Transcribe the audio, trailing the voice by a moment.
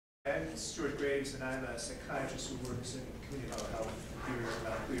I'm Stuart Graves, and I'm a psychiatrist who works in community mental health here in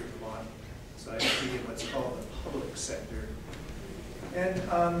Mount Clear, Vermont. So I be in what's called the public sector. And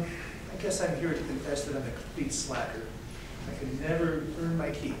I guess I'm here to confess that I'm a complete slacker. I can never earn my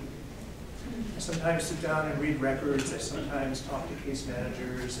keep. I sometimes sit down and read records. I sometimes talk to case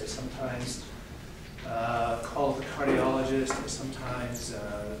managers. I sometimes call the cardiologist. I sometimes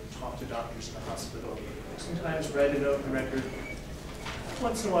talk to doctors in the hospital. I sometimes write a note in the record.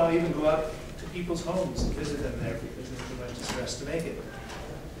 Once in a while, I even go out to people's homes and visit them there because there's too much stress to make it.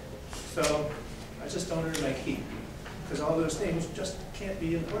 So I just don't earn my keep because all those things just can't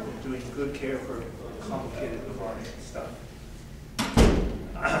be important. Doing good care for complicated, demonic stuff.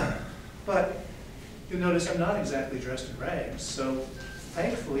 But you'll notice I'm not exactly dressed in rags. So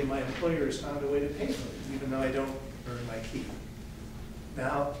thankfully, my employer has found a way to pay for me, even though I don't earn my keep.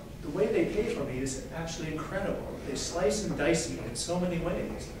 Now, the way they pay for me is actually incredible. They slice and dice me in so many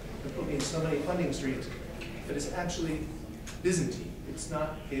ways. They put me in so many funding streams that it's actually Byzantine. It's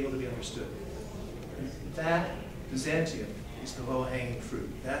not able to be understood. And that Byzantium is the low-hanging fruit.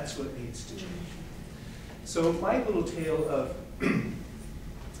 That's what needs to change. So my little tale of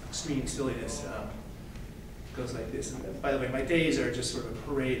extreme silliness goes like this. And by the way, my days are just sort of a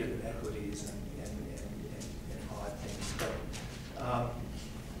parade of inequities and odd things. But,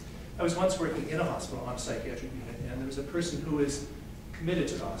 I was once working in a hospital on a psychiatric unit, and there was a person who was committed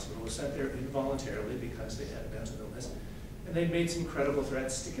to the hospital, was sent there involuntarily because they had a mental illness, and they made some credible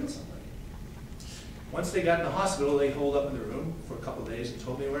threats to kill somebody. Once they got in the hospital, they holed up in the room for a couple of days and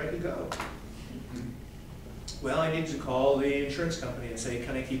told me where I could go. Well, I needed to call the insurance company and say,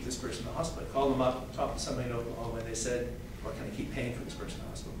 can I keep this person in the hospital? I called them up, talked to somebody in Oklahoma, and they said, or can I keep paying for this person in the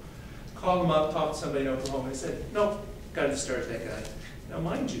hospital? Called them up, talked to somebody in Oklahoma, and they said, nope, got to discharge that guy. Now,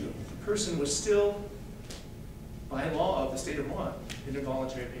 mind you, the person was still, by law of the state of Vermont, an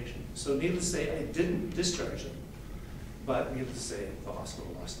involuntary patient. So needless to say, I didn't discharge him. But needless to say, the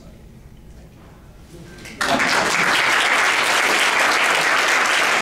hospital lost money. Thank you.